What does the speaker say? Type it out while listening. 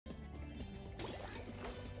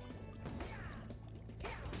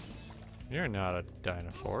You're not a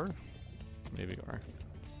dinosaur. Maybe you are.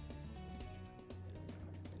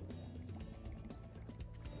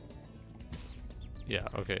 Yeah,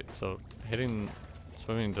 okay, so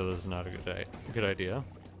swimming into this is not a good idea.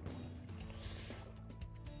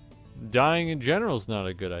 Dying in general is not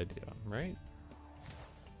a good idea, right?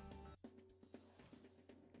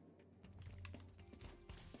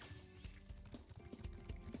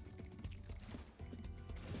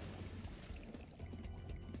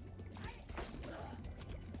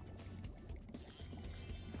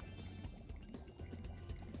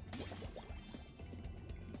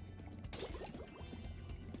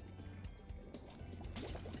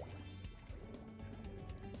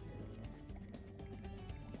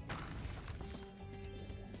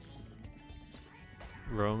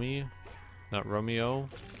 Not Romeo.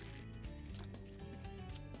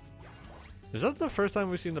 Is that the first time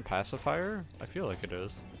we've seen the pacifier? I feel like it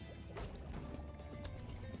is.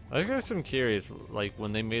 I guess I'm curious, like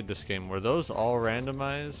when they made this game, were those all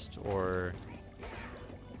randomized or?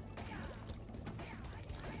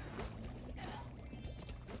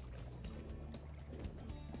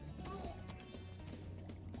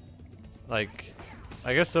 Like,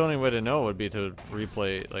 I guess the only way to know would be to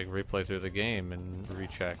replay through the game and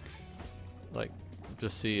recheck, like, to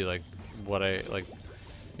see like what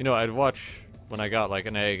you know, I'd watch when I got like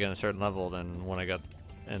an egg in a certain level, then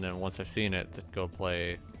then once I've seen it, to go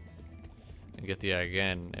play and get the egg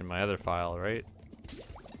again in my other file, right?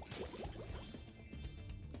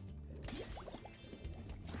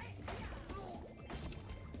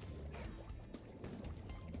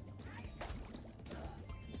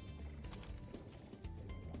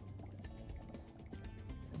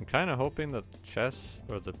 I'm kind of hoping that chess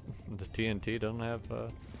or the TNT don't have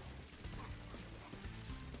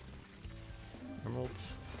emeralds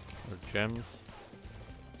or gems.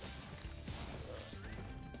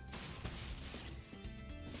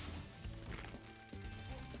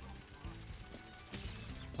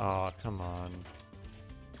 Oh, come on.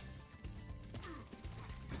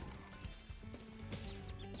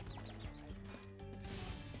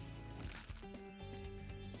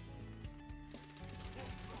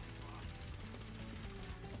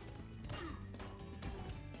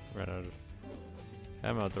 Ran out of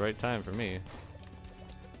ammo at the right time for me.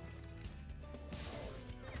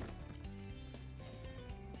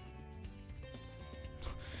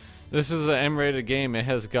 This is an M-rated game, it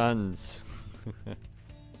has guns.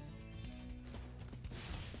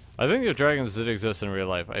 I think if dragons did exist in real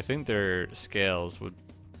life, I think their scales would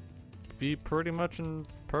be pretty much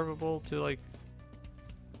impermeable to like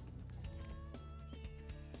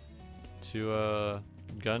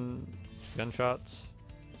gunshots.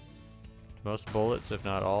 Most bullets, if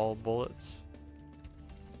not all bullets.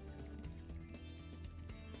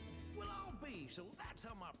 Well, I'll be, so that's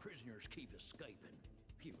how my prisoners keep escaping.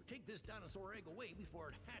 Here, take this dinosaur egg away before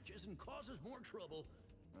it hatches and causes more trouble.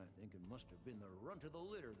 I think it must have been the runt of the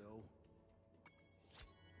litter, though.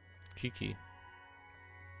 Kiki.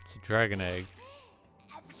 It's a dragon egg.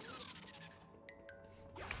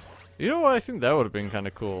 You know what? I think that would have been kind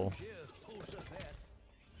of cool.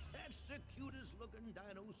 That's the cutest looking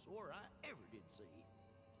dinosaur I ever did see.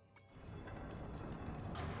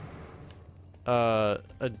 A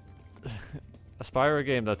Spyro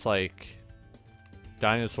game that's like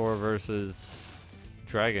dinosaur versus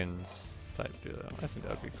dragons type deal. I think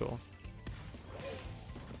that'd be cool.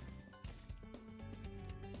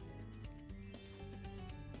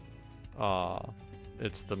 Aw,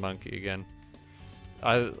 it's the monkey again.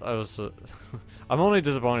 I was I'm only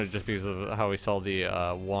disappointed just because of how we saw the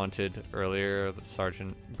wanted earlier, the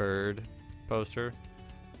Sergeant Bird poster.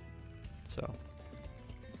 So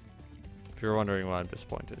if you're wondering why I'm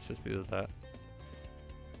disappointed, it's just because of that.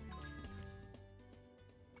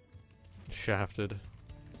 Shafted.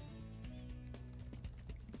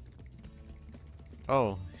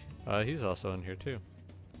 Oh, he's also in here too.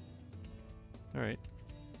 All right.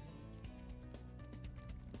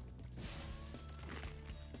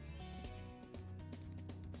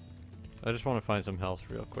 I just want to find some health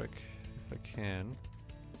real quick, if I can.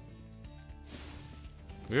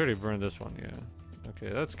 We already burned this one, yeah. Okay,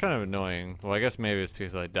 that's kind of annoying. Well, I guess maybe it's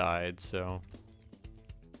because I died, so.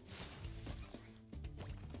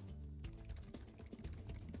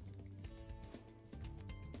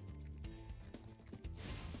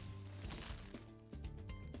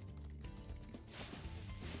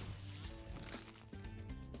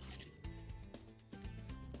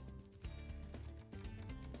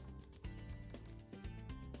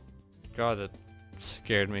 God, that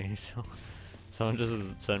scared me. So, someone just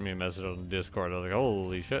sent me a message on Discord. I was like,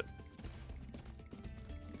 holy shit.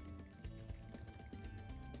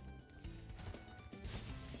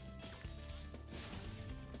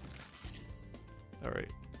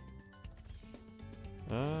 alright.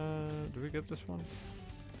 Did we get this one?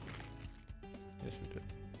 Yes, we did.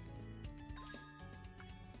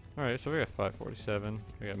 Alright, so we got 547.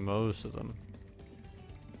 We got most of them.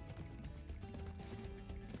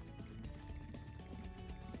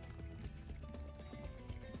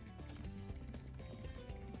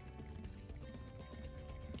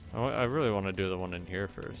 I really want to do the one in here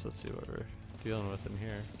first. Let's see what we're dealing with in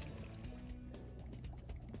here.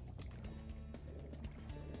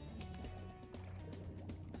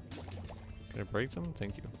 Can I break them?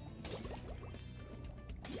 Thank you.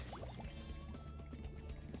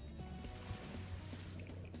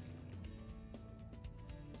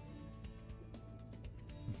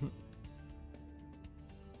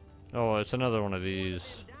 Oh, it's another one of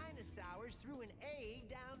these. Dinosaurs threw an egg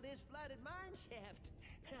down this flooded mine shaft.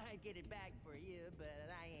 I'd get it back for you, but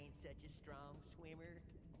I ain't such a strong swimmer.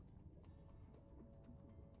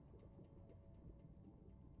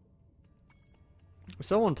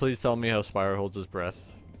 Someone please tell me how Spyro holds his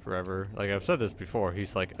breath forever. Like, I've said this before,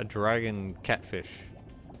 he's like a dragon catfish.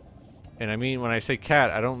 And I mean, when I say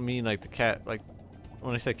cat, I don't mean like the cat, like,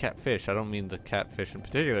 when I say catfish, I don't mean the catfish in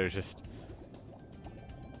particular, it's just...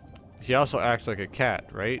 He also acts like a cat,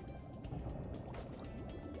 right?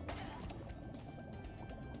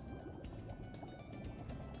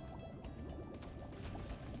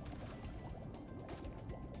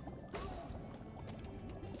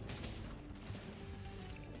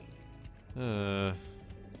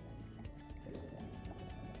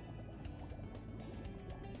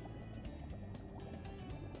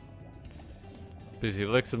 Because he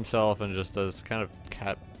licks himself and just does kind of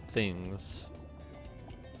cat things.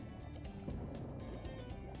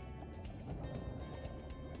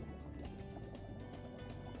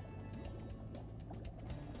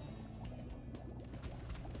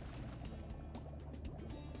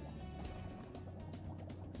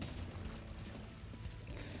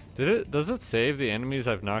 Does it save the enemies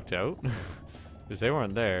I've knocked out? Because they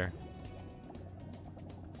weren't there.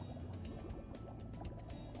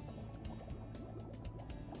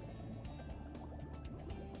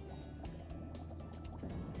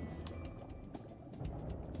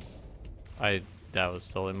 That was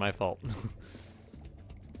totally my fault.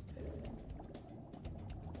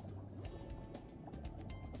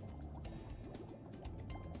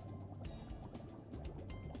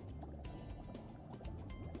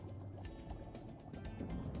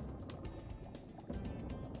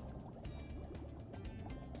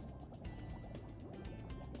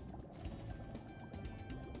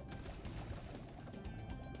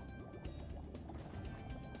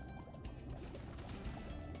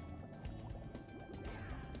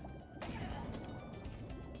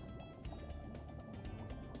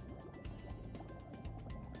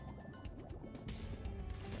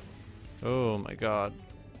 Oh my god.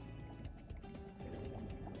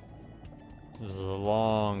 This is a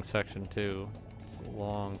long section too. It's a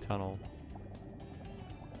long tunnel.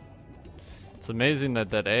 It's amazing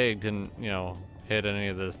that that egg didn't, you know, hit any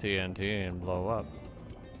of this TNT and blow up.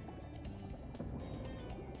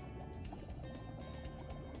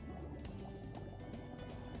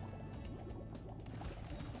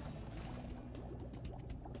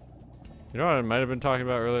 You know what I might have been talking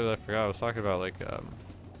about earlier that I forgot? I was talking about like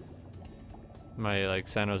my like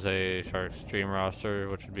San Jose Sharks dream roster,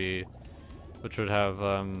 which would have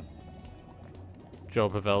Joe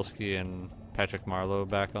Pavelski and Patrick Marleau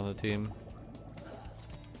back on the team.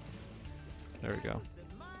 There we go.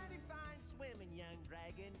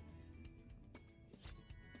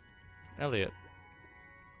 Elliot.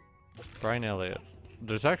 Brian Elliott.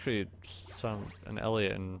 There's actually an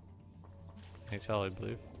Elliot in HL, I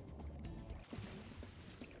believe.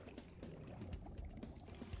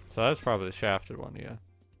 So that's probably the shafted one, yeah.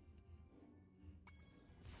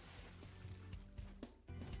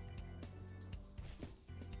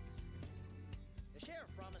 The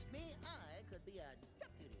sheriff promised me I could be a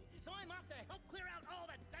deputy, so I'm off to help clear out all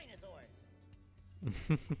the dinosaurs.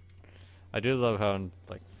 I do love how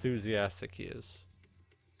like enthusiastic he is.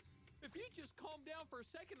 If you just calm down for a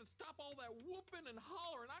second and stop all that whooping and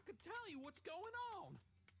hollering, I could tell you what's going on.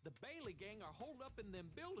 The Bailey gang are holed up in them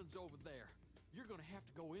buildings over there. You're gonna have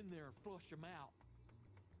to go in there and flush them out.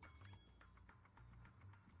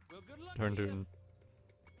 Well, good luck Turn to to.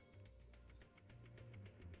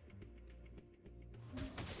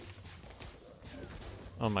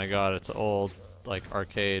 Oh my god, it's old, like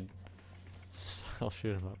arcade. I'll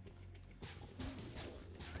shoot him up.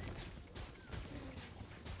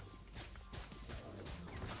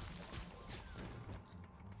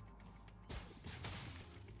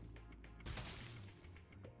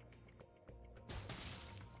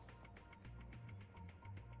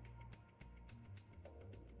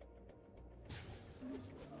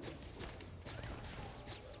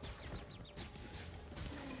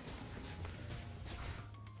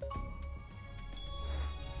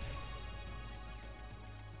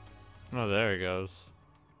 Oh, there he goes.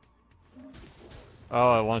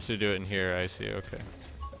 Oh, it wants to do it in here. I see. Okay.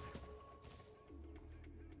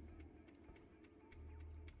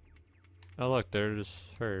 Oh, look, there's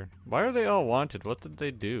her. Why are they all wanted? What did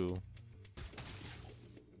they do?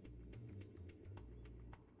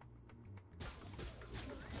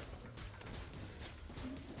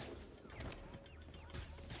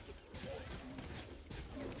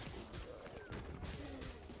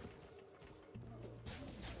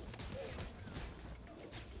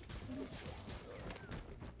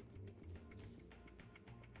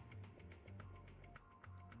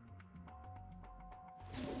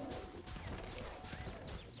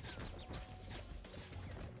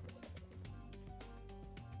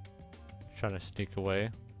 Trying to sneak away.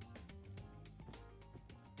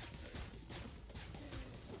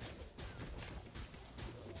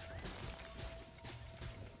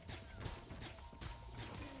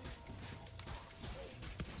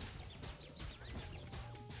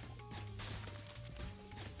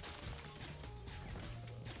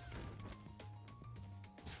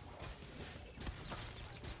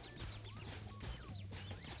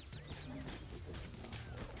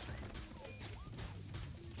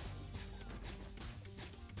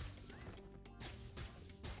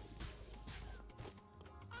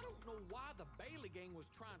 Why the Bailey gang was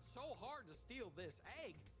trying so hard to steal this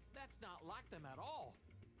egg. That's not like them at all.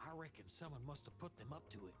 I reckon someone must have put them up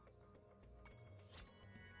to it.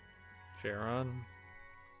 Sharon.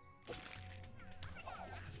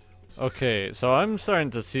 Okay, so I'm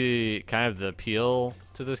starting to see kind of the appeal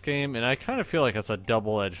to this game, and I kind of feel like it's a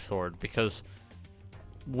double-edged sword, because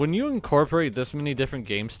when you incorporate this many different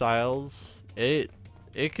game styles, it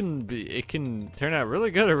can turn out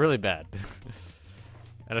really good or really bad.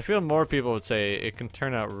 And I feel more people would say it can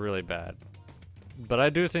turn out really bad. But I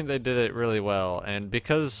do think they did it really well, and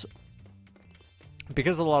because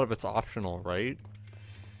a lot of it's optional, right?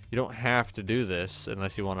 You don't have to do this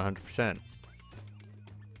unless you want 100%.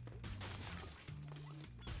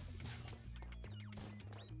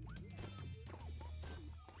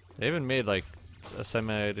 They even made like a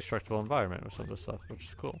semi-destructible environment with some of this stuff, which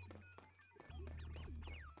is cool.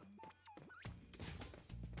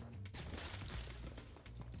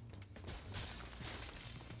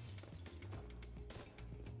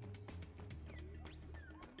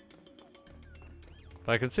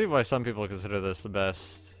 But I can see why some people consider this the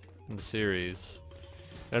best in the series.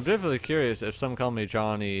 And I'm definitely curious if some call me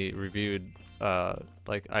Johnny reviewed,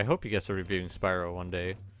 like, I hope he gets a reviewing Spyro one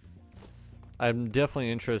day. I'm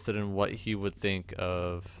definitely interested in what he would think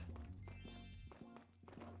of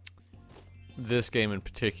this game in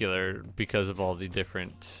particular because of all the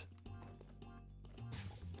different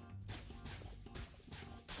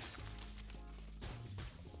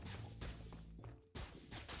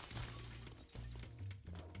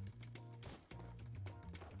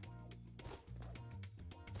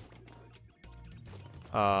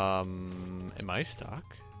am I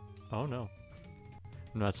stuck? Oh no.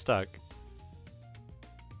 I'm not stuck.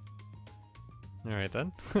 Alright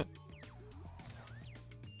then.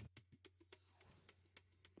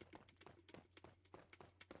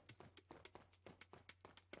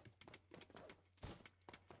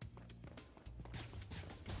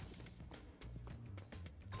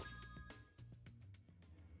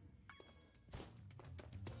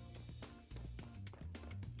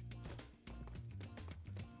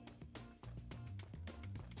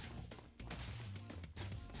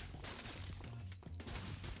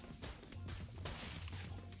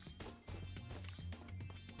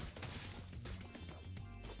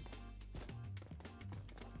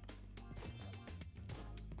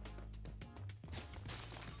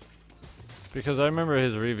 Because I remember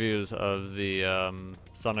his reviews of the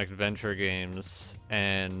Sonic Adventure games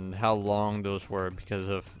and how long those were because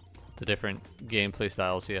of the different gameplay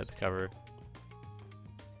styles he had to cover.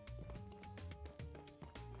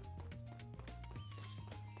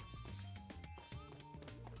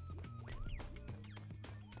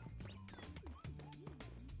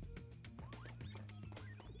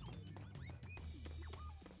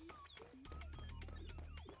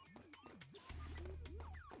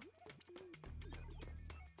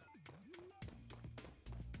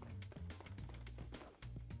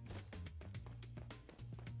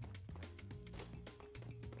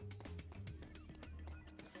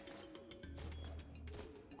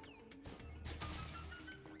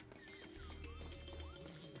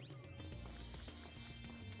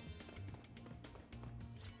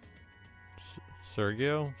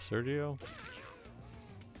 Sergio? Sergio?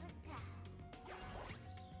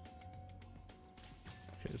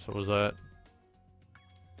 Okay, so was that?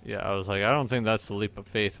 Yeah, I was like, I don't think that's the Leap of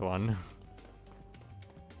Faith one.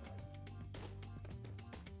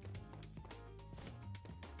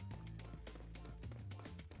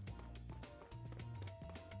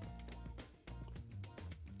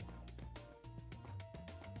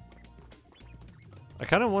 I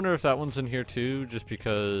kind of wonder if that one's in here too, just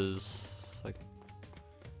because, like,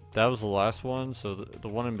 that was the last one, so the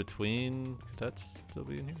one in between, could that still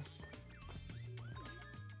be in here?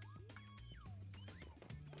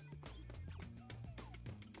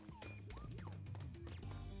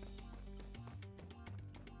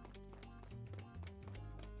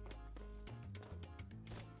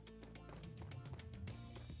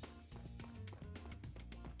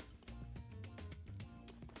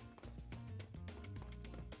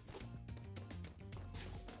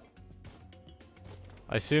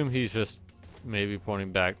 I assume he's just maybe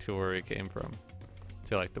pointing back to where he came from.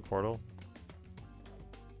 To like the portal.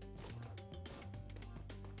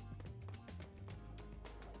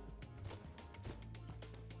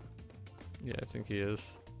 Yeah, I think he is.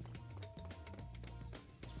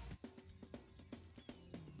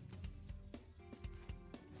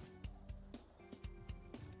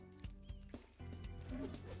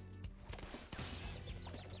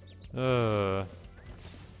 Uh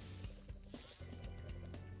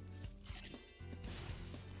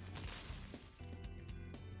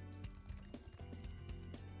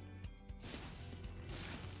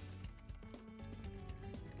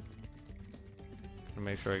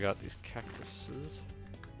Make sure I got these cactuses.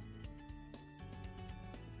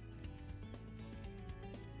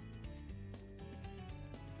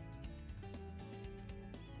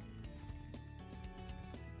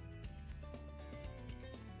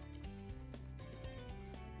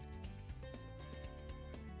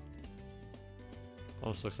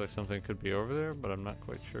 Almost looks like something could be over there, but I'm not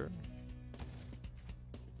quite sure.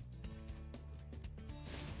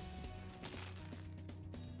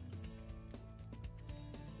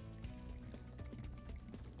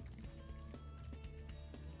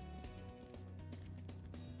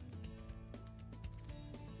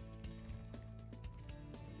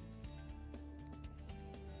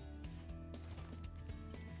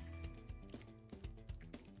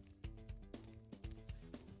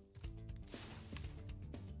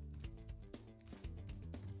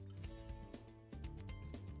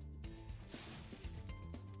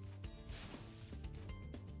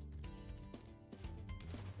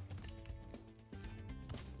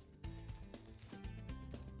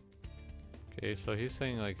 Okay, so he's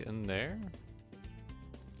saying like in there?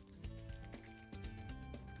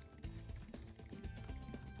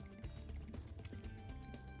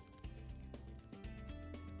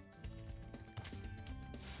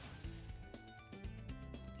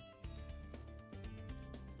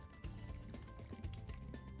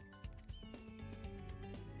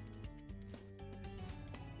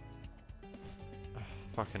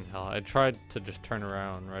 Fucking hell. I tried to just turn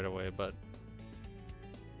around right away, but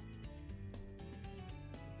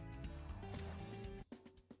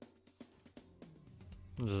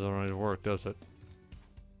this doesn't really work, does it?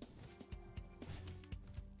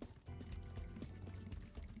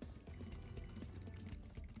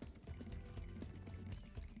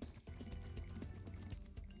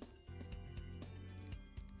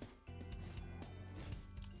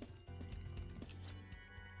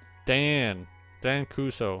 Dan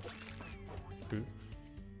Kuso.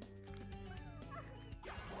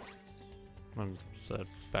 It's a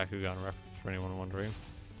Bakugan reference for anyone wondering.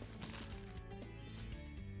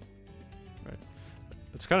 Right.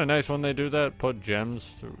 It's kind of nice when they do that, put gems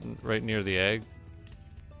right near the egg.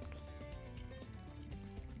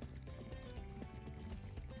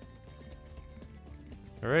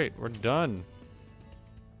 Alright, we're done.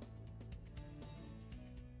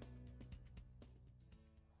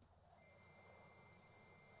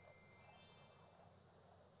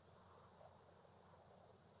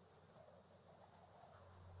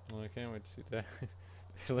 Well, I can't wait to see that.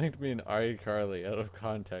 They linked me an iCarly out of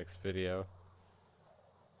context video.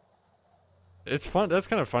 It's fun. That's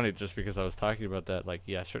kind of funny just because I was talking about that like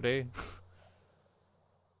yesterday.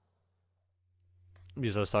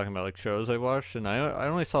 Because I was talking about like shows I watched, and I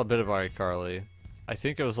only saw a bit of iCarly. I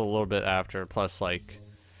think it was a little bit after. Plus, like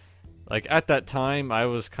at that time, I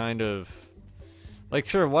was kind of like,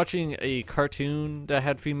 sure, watching a cartoon that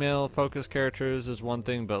had female focused characters is one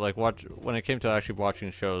thing, but like when it came to actually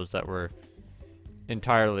watching shows that were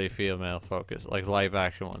entirely female focused, like live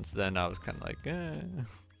action ones, then I was kind of like,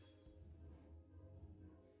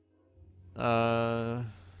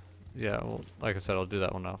 yeah, well, like I said, I'll do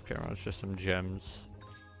that one off camera. It's just some gems.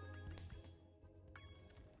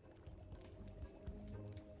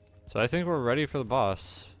 So I think we're ready for the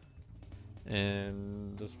boss.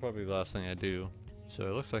 And this is probably the last thing I do. So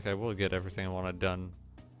it looks like I will get everything I wanted done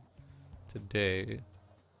today.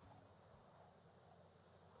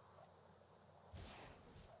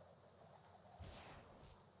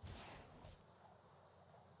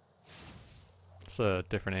 It's a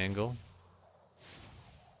different angle.